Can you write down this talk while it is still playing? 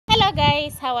Hello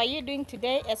guys, how are you doing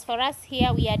today? As for us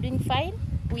here, we are doing fine.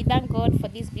 We thank God for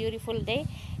this beautiful day.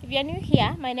 If you are new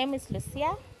here, my name is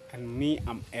Lucia. And me,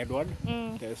 I'm Edward,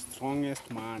 the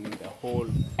strongest man in the whole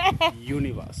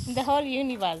universe. The whole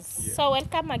universe. Yeah. So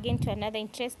welcome again to another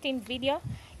interesting video.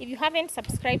 If you haven't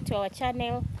subscribed to our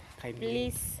channel,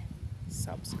 Kindly please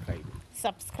subscribe.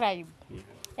 Yeah.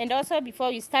 And also, before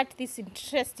we start this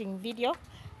interesting video,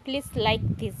 please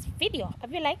like this video.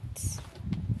 Have you liked?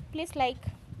 Please like.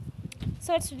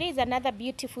 So today is another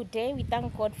beautiful day. We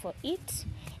thank God for it,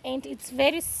 and it's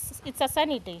a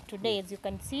sunny day today, as you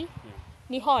can see.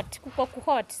 Ni hot, kuko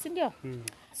hot, sindio?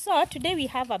 So today we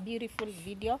have a beautiful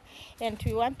video, and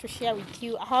we want to share with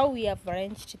you how we have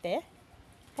arranged the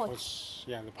porch.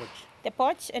 Yeah, the porch. The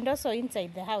porch, and also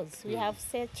inside the house. We have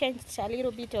changed a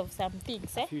little bit of some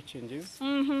things. A few changes.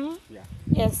 Yeah.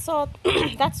 Yes, so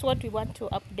that's what we want to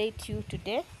update you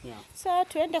today. Yeah. So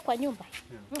tuende kwa nyumba.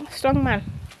 Strong man.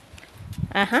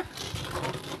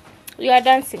 You are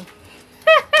dancing.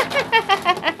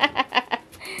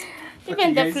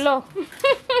 Even the guys. floor.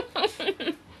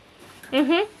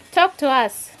 Talk to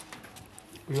us.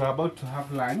 We were about to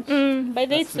have lunch. By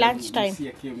the way, it's lunchtime.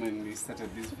 Lucia came and we started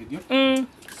this video.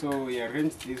 So we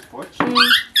arranged this porch.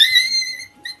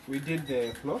 We did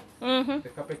the floor, the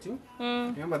carpeting.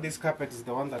 Remember, this carpet is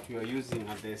the one that we are using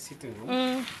at the sitting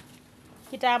room.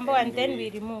 Kitambo, and then we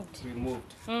removed.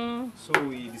 So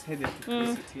we decided to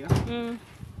place it here.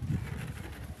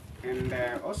 And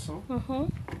also,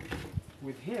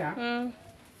 with here,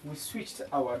 we switched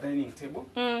our dining table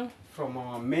from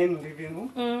our main living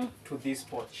room to this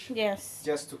porch. Yes.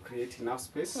 Just to create enough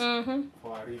space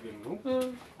for our living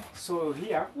room. So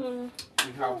here,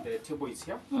 we have the table is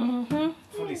here,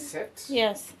 fully set.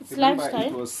 Yes, it's Remember, lunchtime.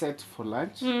 it was set for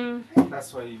lunch.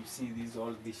 That's why you see these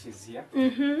all dishes here.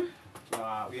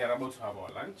 We are about to have our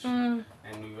lunch,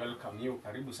 and we welcome you.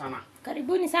 Karibu sana.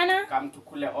 Karibuni sana. Come to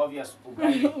Kule Obvious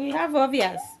Ugali. We have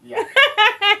obvious. Yeah.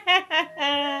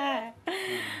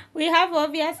 We have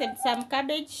obvious and some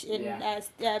cabbage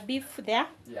and beef there.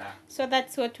 Yeah. So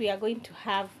that's what we are going to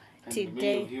have And many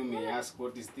today. of you may ask,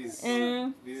 what is this?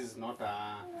 This is not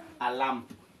a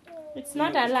lamp. It's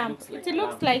not a lamp. It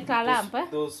looks like a lamp.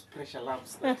 Those pressure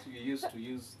lamps that we used to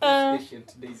use those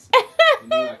ancient days when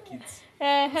we were kids.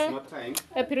 It's not time.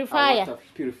 A purifier. Water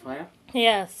purifier.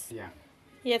 Yes. Yeah.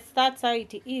 Yes, that's how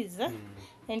it is.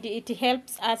 And it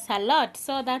helps us a lot.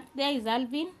 So that there is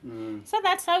Alvin. So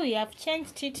that's how we have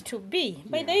changed it to be.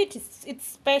 By the way, it's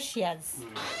spacious.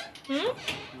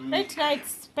 Right now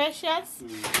it's spacious.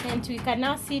 And we can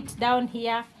now sit down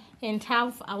here and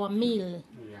have our meal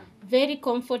very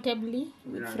comfortably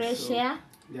with fresh air.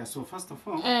 Yeah, so first of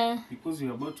all, because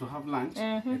we're about to have lunch,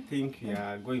 I think we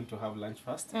are going to have lunch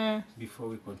first before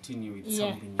we continue with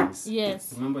something else.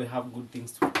 Yes. Remember, we have good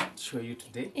things to show you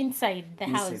today. Inside the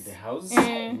house. Inside the house.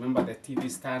 Remember the TV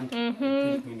stand? I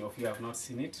think many of you have not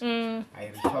seen it.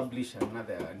 I republished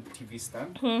another TV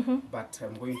stand, but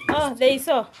I'm going to... Oh, they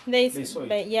saw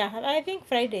it. Yeah, I think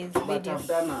Friday's But videos. I've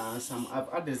done I've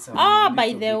added some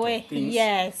by the way,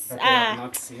 yes, that I have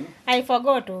not seen. I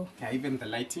forgot to. Yeah, even the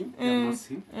lighting, I have not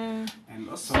seen. And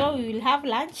also, so we will have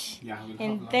lunch,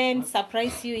 and then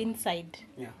surprise you inside.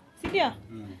 Yeah. See.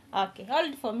 Okay,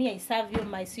 hold for me. I serve you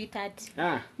my sweetheart.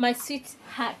 My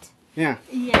sweetheart. Yeah.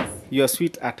 Yes. Your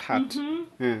sweet at heart.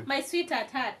 My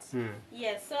sweetheart heart.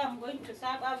 Yes. So I'm going to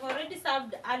serve. I've already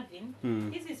served Alvin.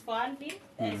 This is for Alvin,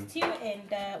 stew and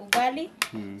ugali.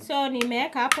 So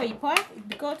nimeweka hapo ipoa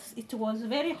because it was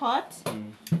very hot.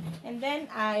 And then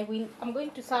I'm going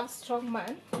to serve strong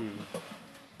man.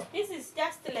 This is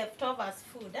just leftovers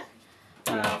food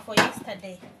for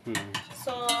yesterday.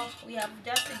 So we have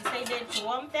just decided to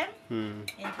warm them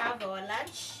and have our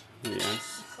lunch.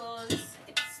 Yes. Because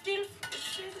it's still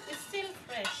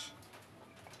fresh.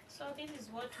 So this is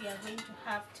what we are going to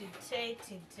have today.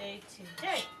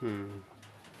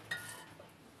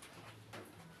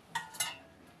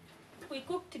 We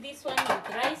cooked this one with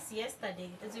rice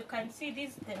yesterday. As you can see,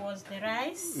 there was the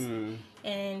rice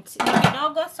and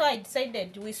minogo. So I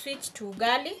decided we switch to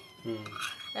ugali.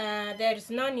 There is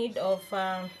no need of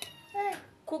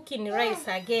cooking rice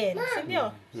again.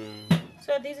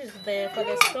 So this is for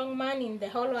the strong man in the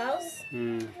whole house,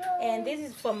 and this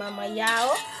is for Mama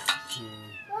Yao.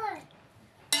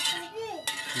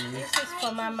 This is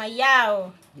for Mama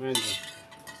Yao.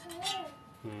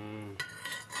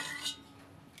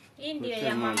 Hii ndio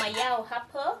ya Mama Yao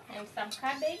hapo, and some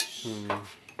cabbage.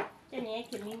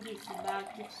 Niweke mingi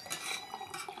isibaki.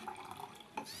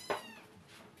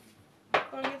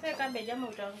 Ongeza cabbage ama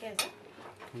utaongeza?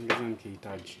 Ongeza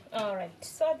nikihitaji. All right.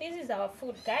 So this is our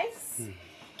food, guys.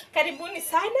 Karibuni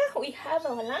sana. We have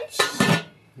our lunch.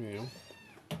 Yeah.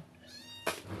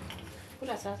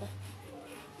 Kula sasa.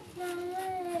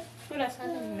 Kula sasa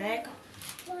nimeweka.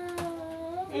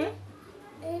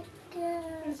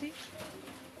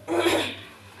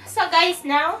 So guys,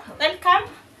 now welcome.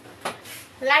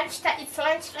 Lunchtime. It's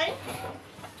lunchtime,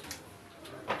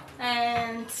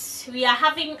 and we are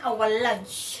having our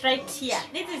lunch right here.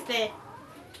 This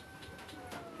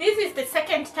is the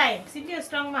second time. See you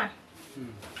strong man.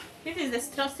 This is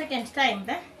the second time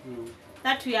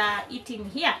that we are eating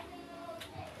here.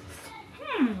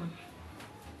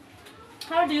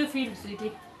 How do you feel,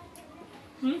 sweetie?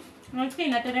 Unasikia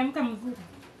inateremka mzuri.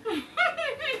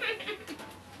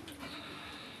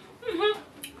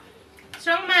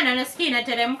 Strong man anasikia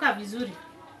inateremka vizuri.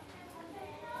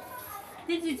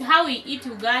 This is how we eat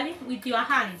ugali with your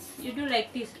hands. You do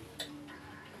like this.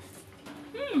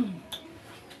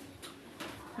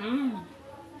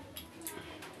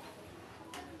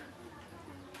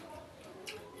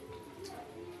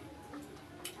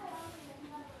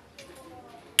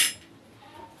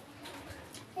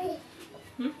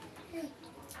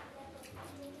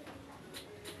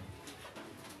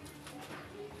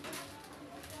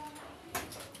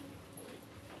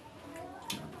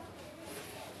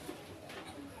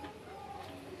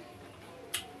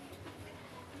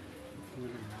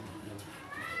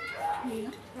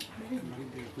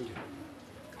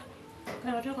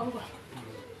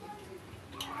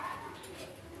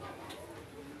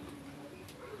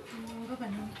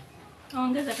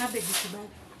 Ongeza cabbage kidogo.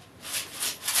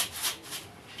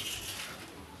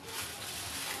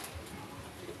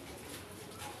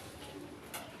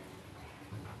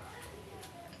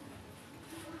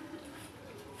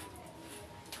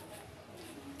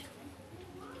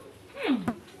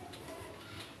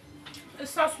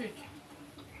 It's so sweet.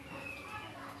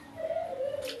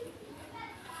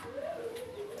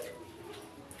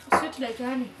 Sweet like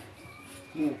honey.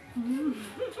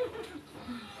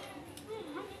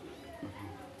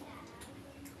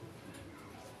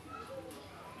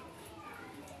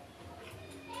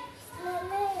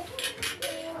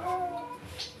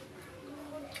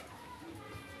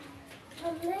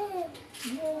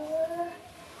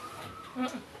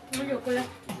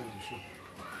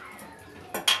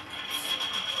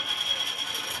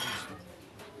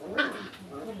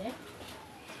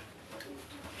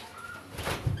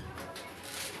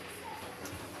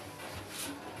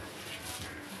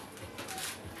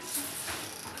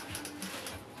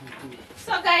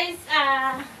 So guys,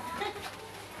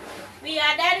 we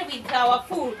are done with our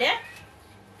food.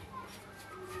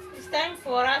 It's time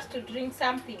for us to drink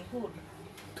something good.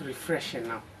 To refresh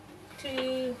now.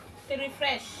 To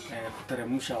refresh.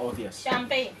 Kuteremsha obvious.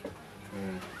 Champagne.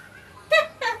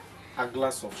 A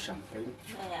glass of champagne.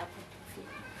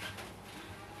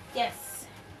 Yes.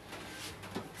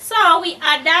 So we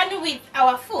are done with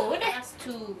our food. Just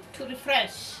to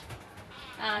refresh.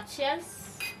 Cheers.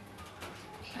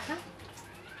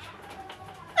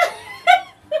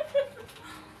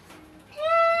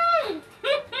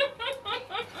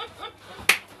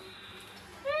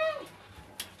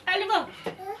 Oliver.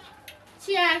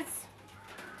 Cheers.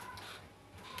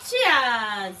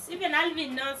 Cheers. Even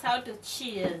Alvin knows how to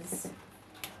cheers.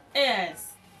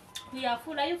 Yes. We are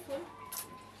full. Are you full?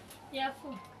 You are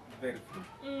full. Very full.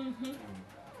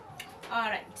 All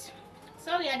right.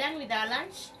 So we are done with our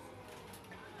lunch.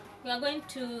 We are going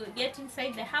to get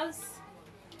inside the house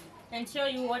and show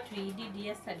you what we did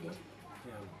yesterday.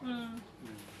 Yeah.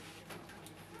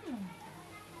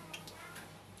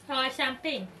 Our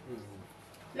champagne.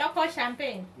 Local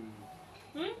champagne.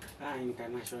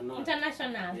 International.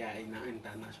 International. Yeah,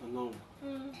 international.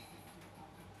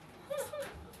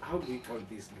 How do we call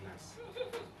this glass?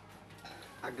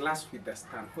 A glass with a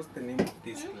stand. What's the name of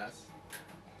this glass?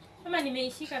 Kama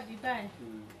nimeishika vibaya.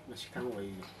 Nashikangwa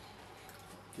hivi.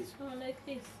 Oh, like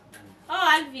this. Oh,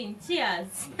 Alvin,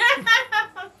 cheers.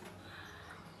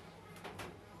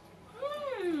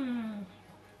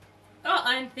 Oh,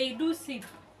 and they do sip.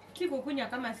 Si kukunya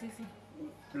kama sisi.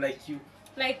 Like you.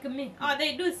 Like me. Oh,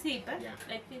 they do sip, eh? Yeah.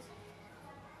 Like this.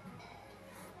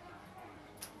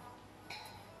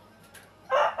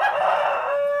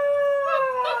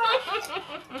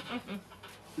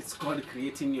 It's called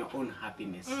creating your own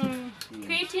happiness.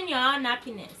 Creating your own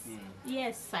happiness.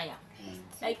 Yes, sire.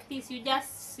 Like this, you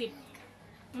just sip.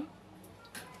 You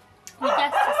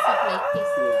just sip like this.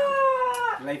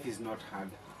 Yeah. Life is not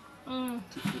hard.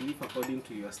 If you live according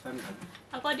to your standard.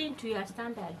 According to your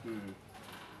standard.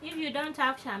 If you don't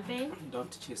have champagne,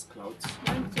 don't chase clouds.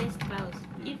 Don't chase clouds.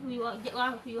 If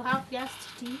you have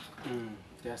just tea,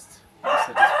 just be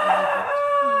satisfied with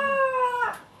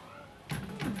it.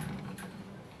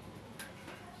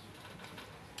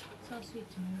 So sweet.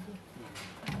 sweet.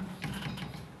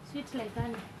 Sweet like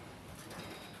honey.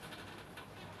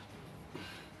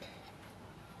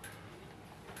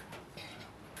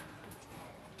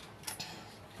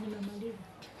 Nimemaliza.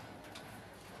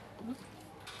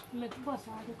 Nimetupa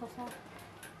sawa, iko sawa.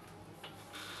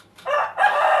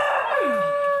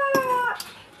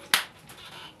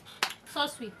 So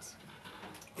sweet.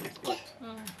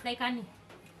 Like honey.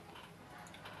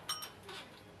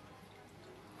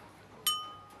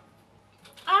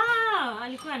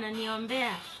 Alikuwa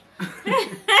ananiombea.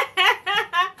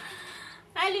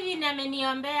 Alivin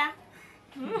ameniombea.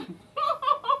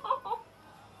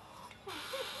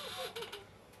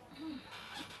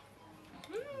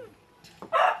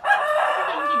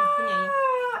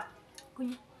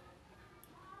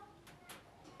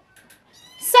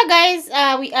 So guys,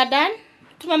 we are done.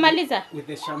 Tumemaliza with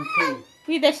the champagne.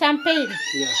 With the champagne.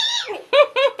 Yeah.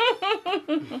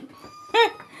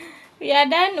 We are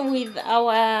done with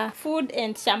our food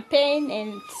and champagne,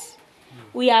 and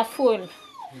we are full.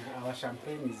 Our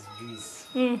champagne is juice.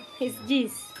 It's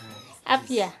juice.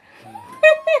 Afia.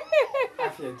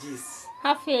 Afia juice.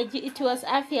 Afia juice. It was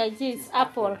afia juice.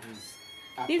 Apple.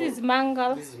 This is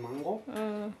mango. This is mango.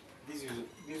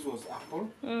 This was apple.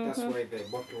 That's why the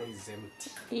bottle is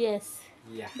empty. Yes.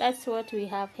 Yeah. That's what we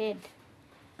have had.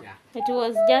 Yeah. It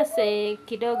was just a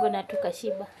kidogo na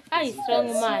tukashiba.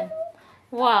 Strong man.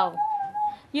 Wow.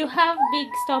 You have big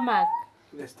stomach.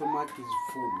 The stomach is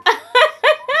full.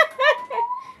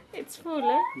 It's full,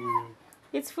 eh?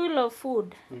 It's full of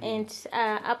food and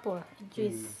apple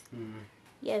juice.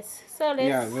 Yes. So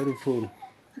let's very full.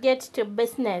 get to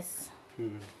business.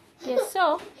 Yes.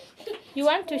 So you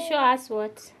want to show us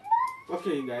what?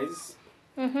 Okay, guys.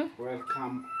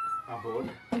 Welcome aboard.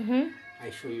 I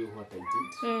show you what I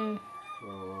did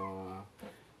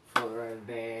for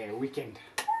the weekend.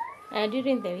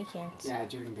 During the weekend. Yeah,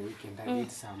 during the weekend I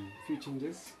did some few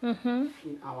changes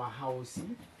in our house.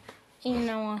 In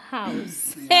our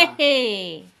house. Yeah.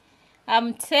 Hey,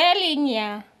 I'm telling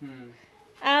ya.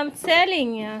 I'm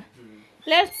telling ya.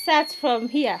 Let's start from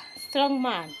here. Strong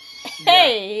man.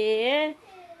 Hey.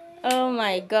 Oh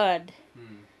my God.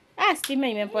 Stima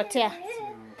imepotea.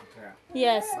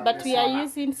 Yes, but we are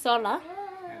using solar.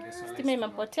 Stima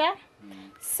imepotea.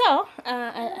 So,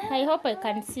 I hope I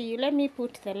can see you. Let me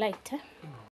put the light.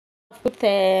 Put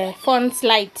the phone's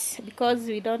light because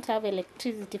we don't have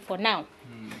electricity for now.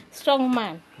 Strong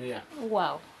man. Yeah.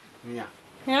 Wow. Yeah.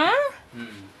 Huh?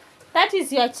 That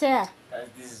is your chair.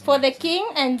 This is For the king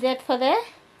and that for the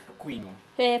queen.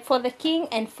 for the king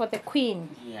and for the queen.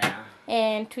 Yeah.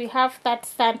 And we have that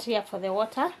stand here for the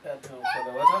water. That for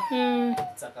the water.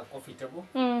 It's like a coffee table.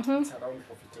 It's a round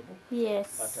coffee table.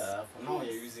 Yes. But for now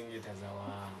we're using it as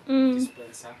our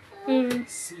dispenser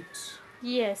seat.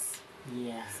 Yes.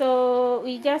 Yeah. So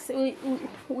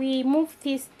we move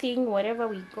this thing wherever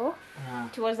we go.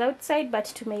 It was outside, but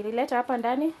tumeileta hapa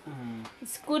ndani.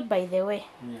 It's good, by the way.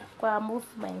 Yeah. Kwa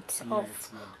movement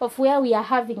of where we are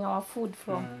having our food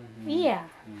from. Yeah.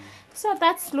 So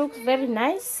that looks very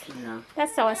nice. Yeah.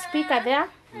 That's our speaker there.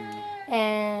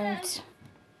 And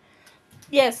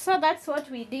yes, so that's what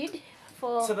we did.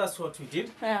 So that's what we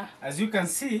did. Yeah. As you can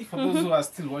see, for those who are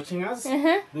still watching us,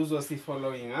 those who are still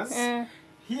following us,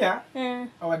 here,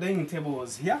 our dining table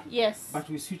was here. Yes. But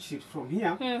we switched it from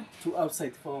here to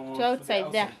outside for to outside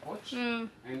the there. Porch. And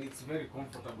it's very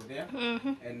comfortable there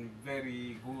and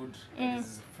very good.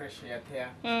 There's fresh air there.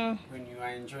 When you are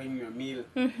enjoying your meal,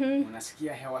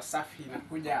 unasikia hewa safi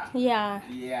inakuja. Yeah.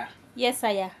 Yeah. Yes,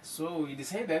 I am. So we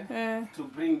decided to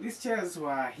bring these chairs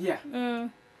were here.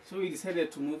 So we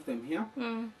decided to move them here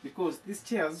because these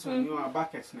chairs, when you are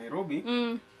back at Nairobi,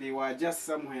 they were just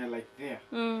somewhere like there.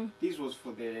 This was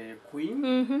for the queen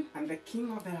and the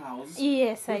king of the house,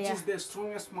 yes, which is the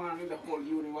strongest man in the whole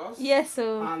universe. Yes,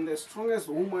 so. And the strongest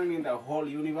woman in the whole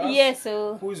universe. Yes,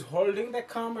 so. Who is holding the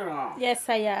camera. Yes,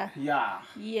 I am. Yeah.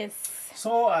 Yes.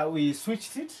 So we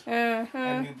switched it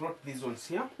and we brought these ones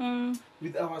here.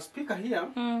 With our speaker here,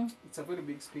 it's a very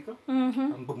big speaker.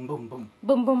 And boom, boom, boom.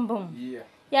 Boom, boom, boom. Yeah.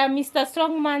 Yeah, Mr.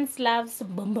 Strongman loves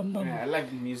boom, boom, boom. Yeah, I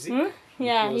like music.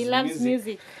 Yeah, he loves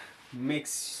music.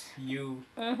 Makes you,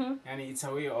 and it's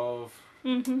a way of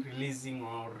releasing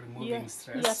or removing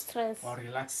stress, your stress, or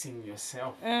relaxing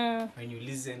yourself. When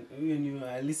you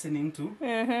are listening to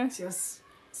just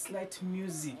slight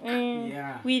music,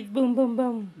 yeah, with boom, boom,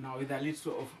 boom. Now with a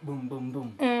little of boom, boom,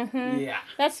 boom. Yeah,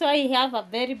 that's why you have a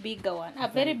very big one, a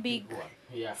very big one.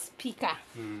 Yeah, speaker.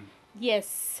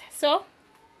 Yes, so.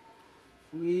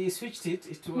 We switched it.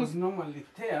 It was normally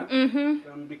there,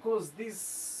 because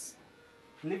this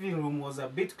living room was a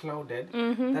bit clouded.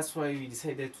 That's why we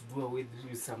decided to do away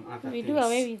with some other things. We do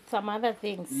away with some other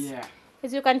things. Yeah.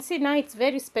 As you can see now, it's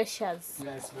very spacious.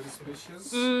 Yeah, it's very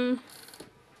spacious.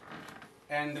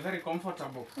 And very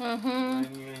comfortable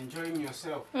when you're enjoying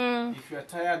yourself. If you're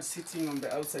tired sitting on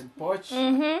the outside porch,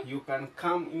 you can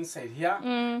come inside here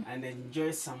and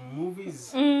enjoy some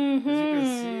movies. As you can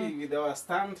see with our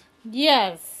stand.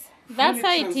 Yes, that's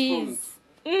how it is.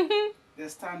 The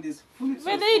stand is fully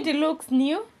Whether transformed. it looks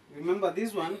new. Remember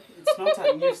this one, it's not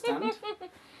a new stand.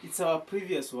 It's our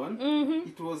previous one.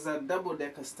 It was a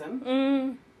double-decker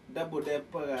stand.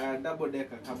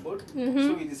 Double-decker cupboard.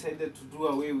 So we decided to do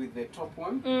away with the top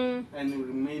one and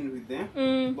remain with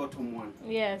the bottom one.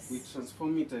 Yes. We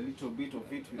transform it a little bit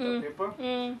of it with the paper.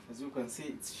 As you can see,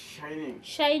 it's shining.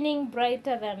 Shining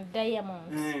brighter than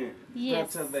diamonds.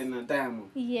 Yes. Brighter than a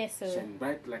diamond. Yes, sir. Shine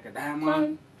bright like a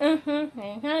diamond. Beautiful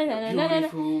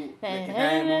like a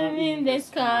diamond in the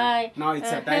sky. Now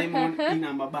it's a diamond in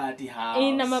a Mabati house.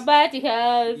 In a Mabati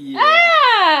house. Yeah.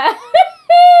 Ah!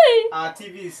 Our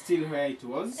TV is still where it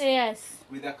was. Yes.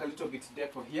 With a little bit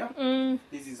decor here.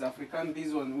 This is African.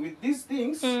 This one with these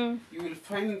things, you will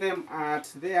find them at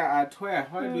where?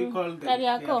 What do we call them?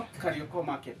 Karioko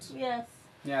market. Yes.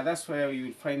 Yeah, that's where you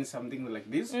will find something like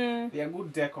this. They are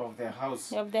good decor of the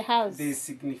house. Of the house. They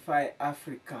signify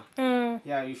Africa.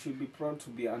 Yeah, you should be proud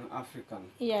to be an African.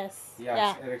 Yes.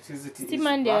 Yeah. Electricity is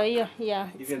back. Yeah,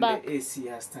 it's even back. the AC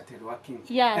has started working.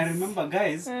 Yes. And remember,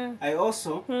 guys, I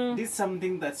also did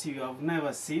something that you have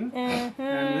never seen, and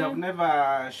we have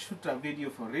never shot a video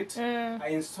for it. I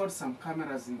installed some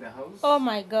cameras in the house. Oh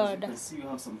my God. As you can see, you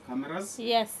have some cameras.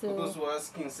 Yes. For those who are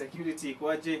asking, security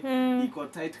ikoaje?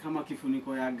 Iko tight kama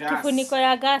kifuniko ya gas. Kifuniko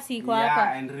ya gas iko hapa.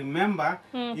 Yeah, and remember,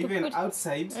 even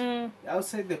outside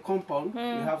the compound, we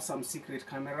have some secret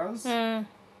cameras.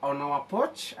 On our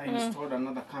porch, I installed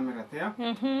another camera there.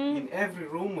 In every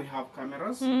room, we have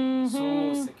cameras.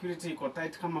 So security iko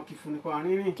tight kama kifuniko ya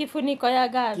nini? Kifuniko ya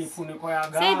gas. Kifuniko ya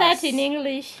gas. Say that in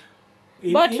English.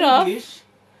 In Bottle English.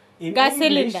 In gas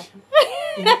English, cylinder.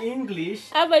 In English.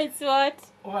 But it's what?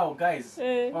 Wow, guys,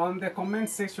 on the comment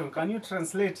section, can you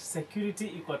translate security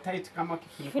iko tight kama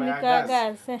kifuniko ya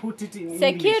gas? Put it in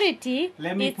security, English.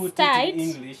 Let me put tight. it in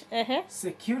English.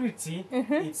 Security,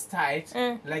 it's tight,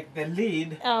 like the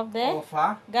lid of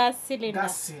a gas cylinder.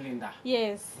 Gas cylinder.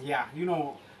 Yes. Yeah, you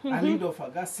know, a lid of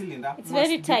a gas cylinder. It's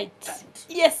very tight.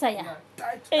 Yes, I am.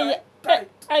 Tight.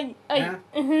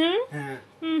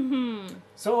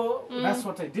 So that's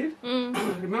what I did.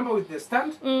 Remember with the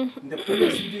stand, in the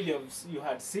previous video you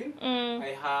had seen,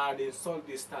 I had installed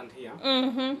this stand here.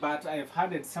 But I've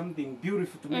added something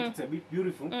beautiful to make it a bit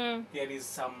beautiful. There is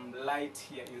some light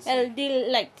here inside.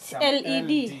 LED light. Some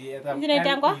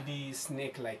LED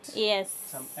snake light. Yes.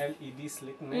 Some LED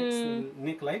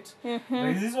snake light. The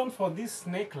reason for this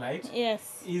snake light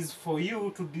is for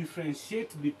you to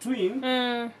differentiate between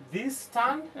this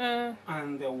stand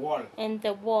and the wall. And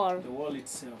the wall. The wall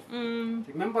itself.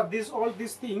 Remember all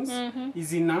these things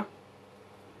is in a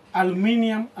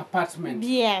aluminium apartment.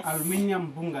 Yes.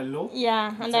 Aluminium bungalow.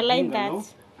 Yeah, underline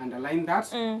that. Underline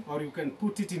that, or you can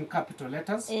put it in capital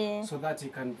letters so that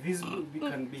it can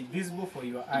be visible for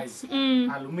your eyes.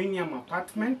 Aluminium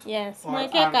apartment. Yes.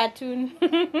 Make a cartoon.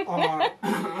 Or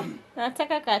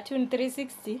nataka cartoon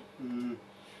 360.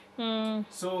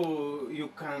 So you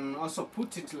can also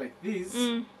put it like this.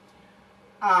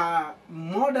 A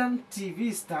modern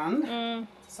TV stand.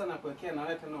 Sana kuwekea na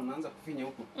wewe tena unaanza kufinya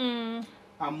huko.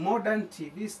 A modern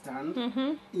TV stand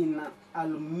in an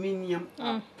aluminium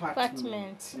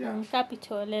apartment. Yeah. In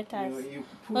capital letters. You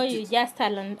put or you just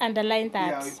underline that.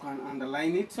 Yeah, you can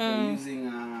underline it by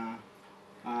using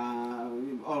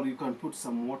or you can put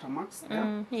some watermarks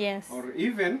there. Yes. Or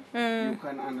even you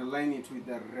can underline it with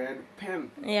a red pen.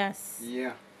 Yes.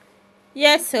 Yeah.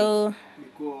 Yes, so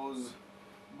because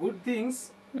good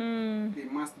things they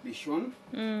must be shown,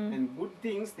 and good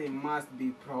things they must be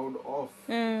proud of.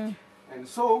 And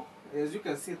so, as you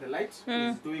can see, the light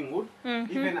is doing good.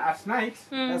 Even at night,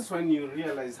 that's when you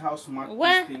realize how smart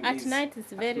this thing is. At night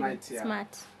it's very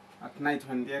smart. At night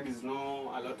when there is a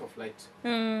lot of light,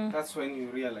 that's when you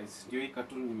realize.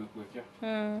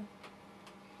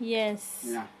 Yes.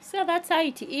 Yeah. So that's how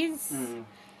it is.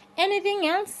 Anything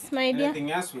else, my dear?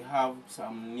 Anything else? We have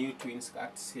some new twins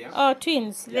cats here. Oh,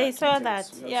 twins. Yeah, they saw kittens.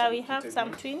 that. Yeah, we have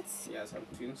some twins. Yeah, some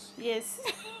twins. Yes.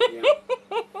 Yeah.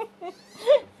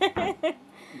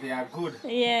 They are good.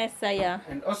 Yes, yeah.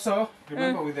 And also,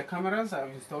 remember with the cameras,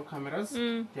 I've installed cameras.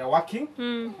 They are working.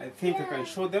 I think I can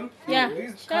show them. Yeah,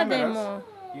 these show cameras, them more.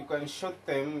 You can show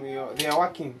them. They are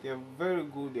working. They are very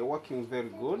good. They are working very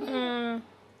good.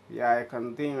 Yeah,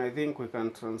 I think we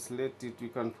can translate it. We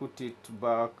can put it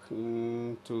back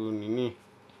into Nini.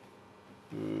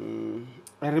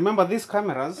 I remember these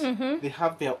cameras, they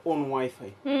have their own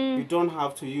Wi-Fi. You don't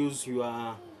have to use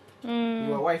your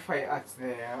Wi-Fi at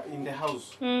in the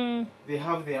house. They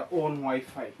have their own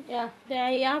Wi-Fi. Yeah,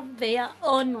 they have their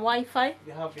own Wi-Fi.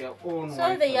 They have their own So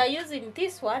Wi-Fi. they are using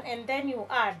this one, and then you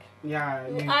add. Yeah,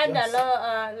 you add a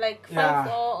lot, like 5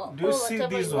 or do you see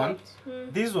this one?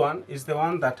 Want. This one is the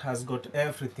one that has got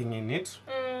everything in it.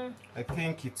 I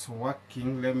think it's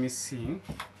working. Let me see.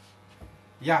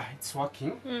 Yeah, it's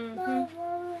working.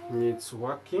 It's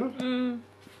working.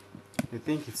 I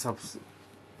think it's up.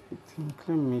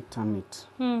 Let me turn it.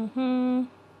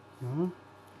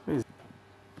 As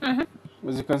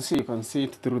you can see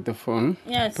it through the phone.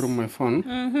 Yes. Through my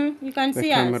phone. You can see the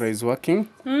camera is working.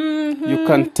 You You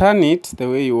can turn it the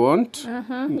way you want.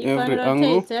 In You every can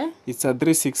angle. rotate, eh? It's a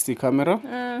 360 camera.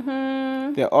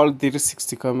 They're all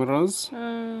 360 cameras.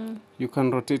 You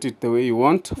can rotate it the way you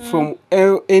want from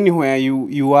anywhere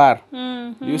you are.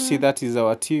 You see that is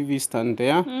our TV stand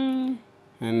there.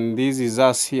 And this is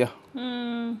us here.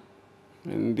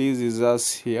 And this is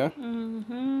us here.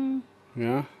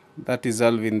 Yeah, that is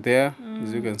Alvin there,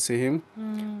 as you can see him.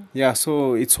 Yeah,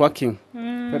 so it's working.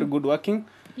 Very good working.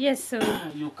 Yes, sir.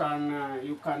 You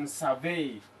can survey.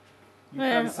 You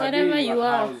Well, can survey wherever your you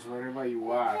are. house, wherever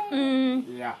you are.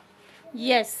 Yeah.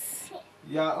 Yes.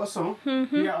 Yeah, also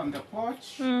here on the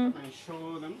porch, can I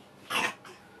show them?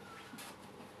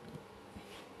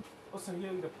 Also here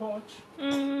in the porch,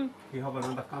 we have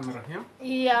another camera here.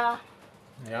 Yeah,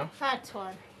 Yeah. that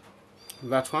one.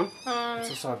 That one. It's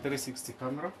also a 360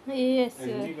 camera. Yes,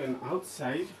 And sir. even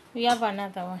outside, We have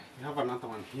another one. we have another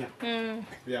one here.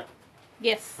 Yeah.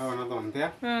 Yes. We have another one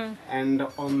there. And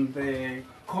on the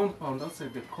compound,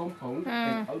 outside the compound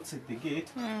and outside the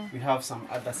gate, we have some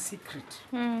other secret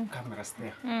cameras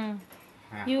there.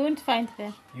 Yeah. You won't find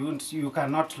them. You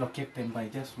cannot locate them by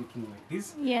just looking like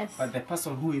this. Yes. But the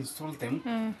person who installed them,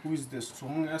 who is the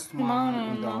strongest man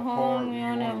in the whole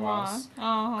universe,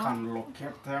 can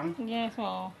locate them Yes.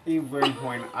 Oh. even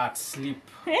when at sleep.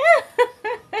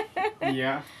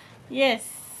 Yeah. Yes.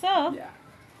 So, Yeah.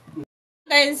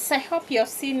 guys, I hope you've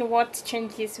seen what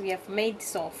changes we have made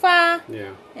so far. Yeah.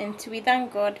 And we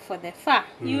thank God for the far.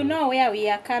 You know where we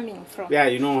are coming from. Yeah,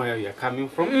 you know where you are coming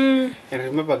from. And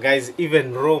remember, guys,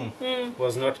 even Rome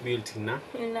was not built in a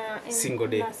single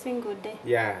day. In a single day.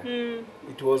 Yeah.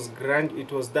 It was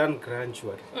done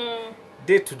gradually.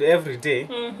 Day to day, every day,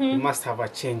 you must have a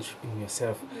change in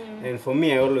yourself. And for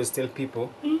me, I always tell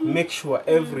people, make sure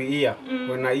every year,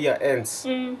 when a year ends,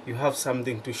 you have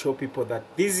something to show people that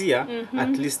this year, at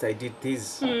least I did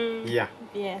this. Yeah.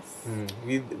 Yes.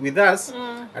 With us,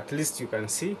 at least you can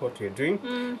see what we're doing.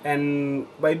 And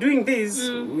by doing this,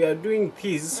 we are doing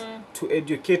this to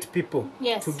educate people,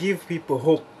 Yes. to give people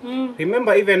hope.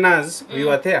 Remember, even us, we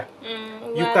were there.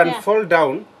 You can fall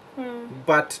down,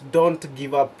 but don't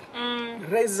give up.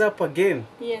 Rise up again.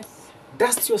 Yes.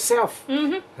 Dust yourself.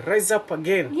 Rise up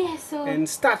again. Yes. So. And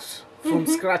start from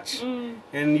scratch.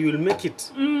 And you'll make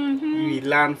it. You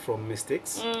learn from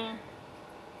mistakes.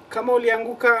 Kama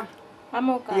ulianguka,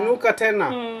 Amoka. inuka tena.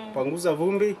 Panguza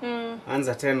vumbi.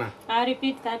 Anza tena. I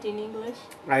repeat that in English.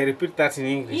 I repeat that in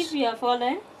English. If you have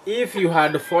fallen. If you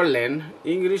had fallen,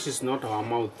 English is not our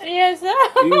mouth. Yes.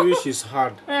 English is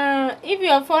hard. If you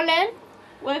have fallen,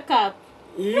 wake up.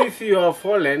 If you have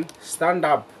fallen, stand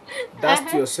up.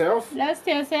 Dust yourself. Dust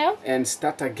yourself. And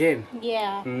start again.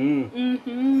 Yeah.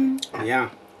 Yeah.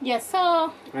 Yes.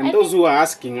 So. And those who are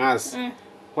asking us,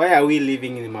 why are we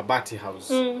living in a Mabati house?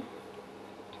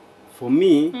 For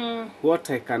me, what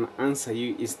I can answer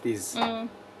you is this.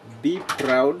 Be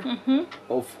proud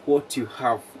of what you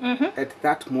have at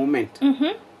that moment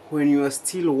when you are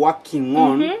still working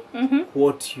on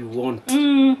what you want.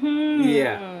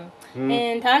 Yeah.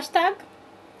 And hashtag?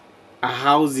 A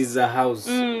house is a house,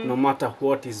 no matter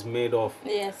what is made of.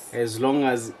 Yes. As long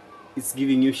as it's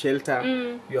giving you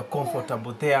shelter, you're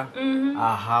comfortable there.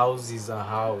 A house is a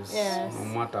house, Yes. no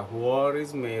matter what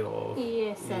is made of.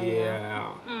 Yes.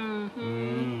 Yeah.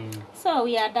 So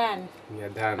we are done. We are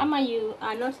done. Ama, you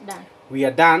are not done. We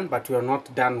are done, but we are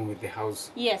not done with the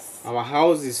house. Yes. Our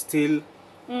house is still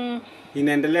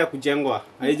inaendelea kujengwa.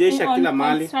 Haijaisha kila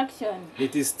mahali.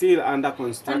 It is still under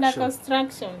construction. Under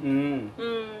construction.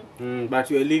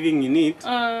 But you are living in it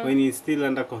when it's still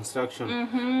under construction.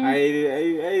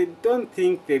 I don't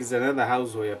think there is another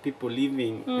house where people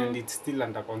living and it's still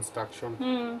under construction.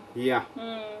 Yeah.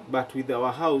 But with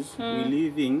our house, we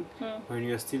living when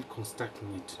we are still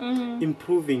constructing it,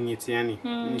 improving it. Yani,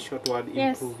 in short word,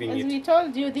 improving it. As we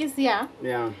told you this year,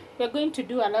 we are going to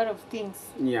do a lot of things.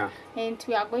 Yeah. And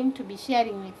we are going to be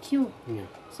sharing with you. Yeah.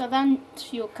 So that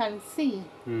you can see,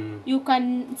 you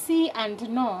can see and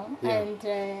know and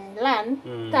learn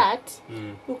that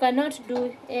you cannot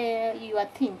do your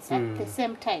things at the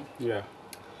same time. Yeah.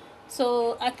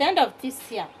 So at the end of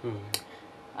this year,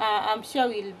 I'm sure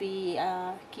we'll be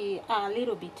a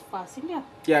little bit fast.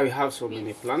 Yeah, we have so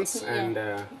many plans, and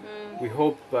we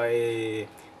hope by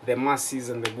the mercies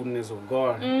and the goodness of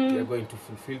God, we are going to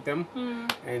fulfill them,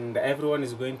 and everyone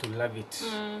is going to love it.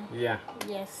 Yeah.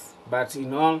 Yes. But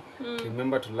in all,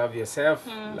 remember to love yourself,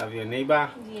 love your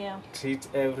neighbor, treat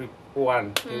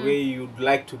everyone the way you'd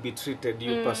like to be treated,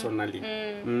 you personally.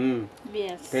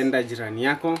 Yes. Penda jirani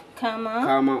yako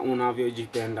kama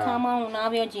unavyojipenda.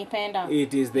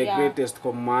 It is the greatest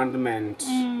commandment.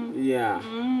 Yeah.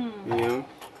 You know?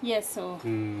 Yes, so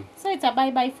it's a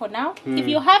bye-bye for now. If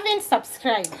you haven't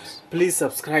subscribed, please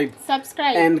subscribe.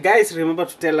 And guys, remember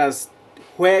to tell us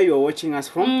where you're watching us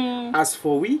from. As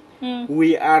for we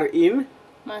are in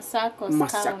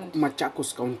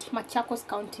Machakos County.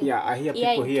 Yeah, I hear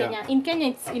people here. Kenya. In Kenya,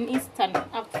 it's in Eastern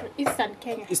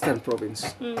Kenya. Eastern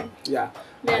province. Yeah,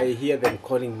 I hear them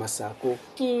calling Masako.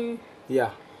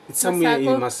 Yeah, it's somewhere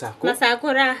in Masako.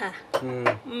 Masako Raha.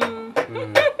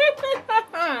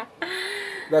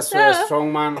 That's where a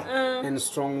strong man and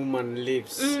strong woman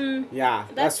lives. Yeah,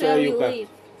 that's where you can live.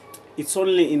 It's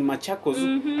only in Machakos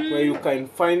where you can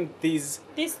find these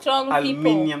strong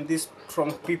aluminium, these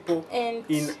strong people and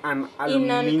in an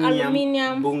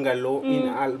aluminium bungalow, in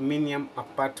aluminium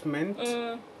apartment.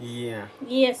 Yeah.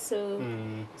 Yes, so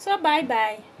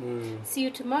bye-bye. See you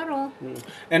tomorrow.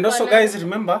 And also, guys,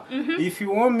 remember, if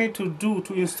you want me to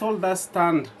install that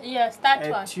stand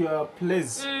at your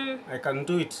place, I can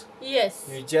do it. Yes.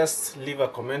 You just leave a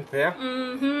comment there,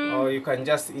 or you can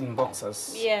just inbox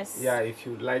us. Yes. Yeah, if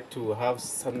you'd like to have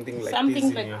something like this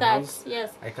in your house,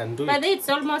 I can do it. But it's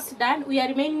almost done. We are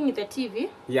remaining with the TV.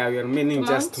 Yeah, we are remaining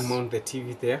just to mount the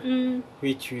TV there,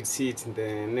 which we'll see it in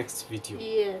the next video.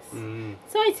 Yes.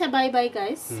 So it's a bye-bye,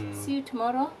 guys. See you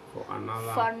tomorrow for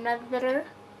another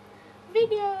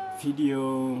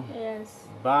video. Yes.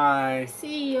 Bye.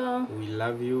 See you. We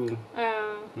love you.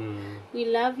 We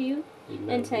love you.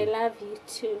 And I love you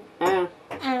too.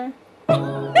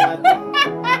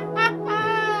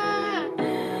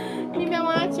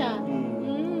 Nimewacha.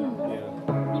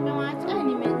 Nimewacha.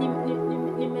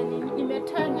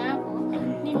 Nimeturn hapo.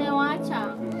 Nimewacha.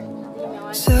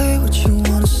 Say what you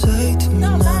wanna say to me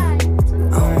now.